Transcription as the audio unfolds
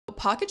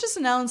Pocket just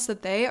announced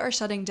that they are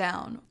shutting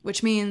down,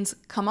 which means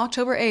come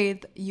October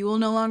 8th, you will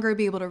no longer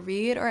be able to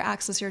read or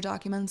access your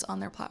documents on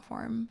their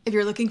platform. If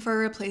you're looking for a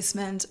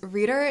replacement,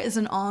 Reader is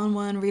an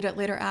all-in-one Read It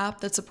Later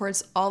app that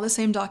supports all the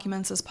same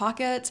documents as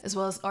Pocket, as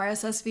well as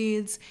RSS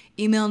feeds,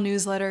 email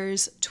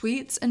newsletters,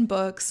 tweets, and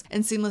books,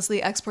 and seamlessly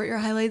export your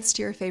highlights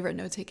to your favorite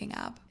note-taking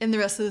app. In the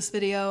rest of this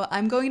video,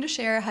 I'm going to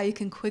share how you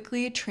can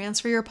quickly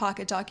transfer your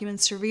Pocket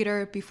documents to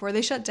Reader before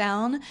they shut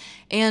down,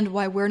 and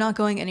why we're not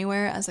going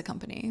anywhere as a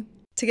company.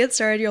 To get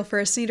started, you'll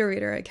first need a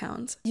Reader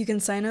account. You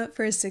can sign up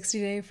for a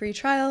 60-day free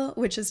trial,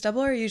 which is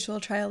double our usual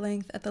trial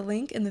length at the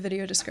link in the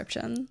video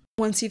description.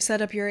 Once you've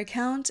set up your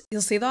account,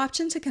 you'll see the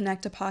option to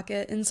connect to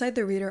Pocket inside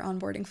the Reader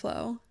onboarding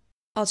flow.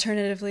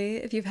 Alternatively,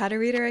 if you've had a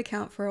Reader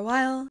account for a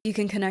while, you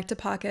can connect to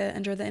Pocket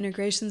under the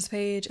integrations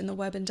page in the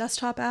web and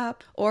desktop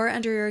app, or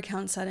under your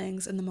account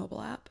settings in the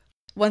mobile app.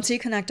 Once you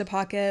connect to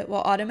Pocket,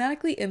 we'll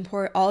automatically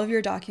import all of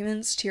your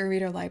documents to your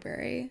Reader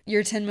library.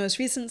 Your 10 most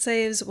recent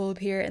saves will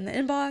appear in the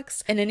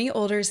inbox, and any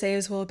older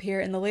saves will appear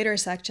in the later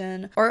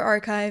section, or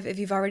archive if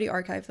you've already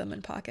archived them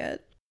in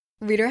Pocket.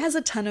 Reader has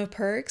a ton of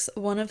perks,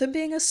 one of them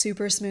being a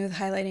super smooth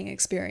highlighting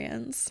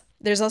experience.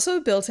 There's also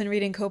a built-in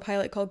reading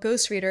copilot called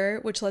Ghost Reader,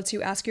 which lets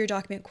you ask your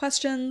document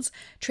questions,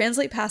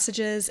 translate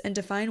passages, and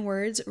define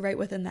words right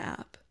within the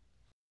app.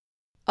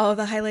 All of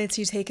the highlights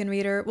you take in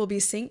Reader will be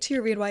synced to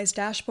your Readwise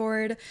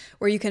dashboard,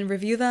 where you can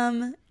review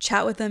them,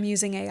 chat with them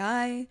using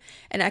AI,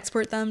 and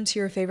export them to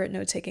your favorite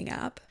note-taking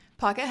app.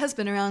 Pocket has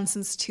been around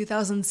since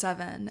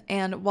 2007,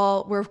 and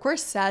while we're of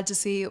course sad to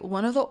see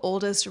one of the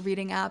oldest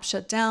reading apps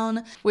shut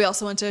down, we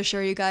also want to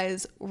assure you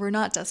guys we're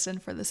not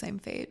destined for the same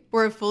fate.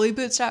 We're a fully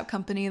bootstrapped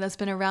company that's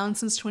been around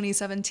since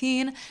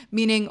 2017,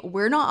 meaning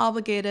we're not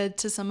obligated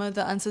to some of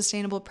the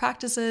unsustainable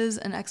practices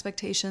and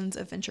expectations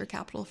of venture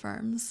capital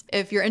firms.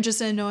 If you're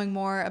interested in knowing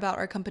more about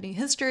our company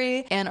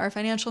history and our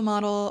financial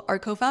model, our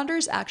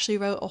co-founders actually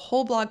wrote a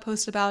whole blog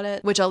post about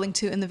it, which I'll link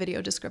to in the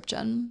video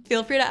description.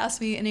 Feel free to ask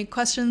me any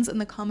questions in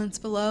the comments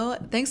below.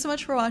 Thanks so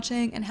much for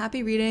watching, and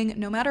happy reading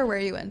no matter where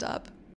you end up.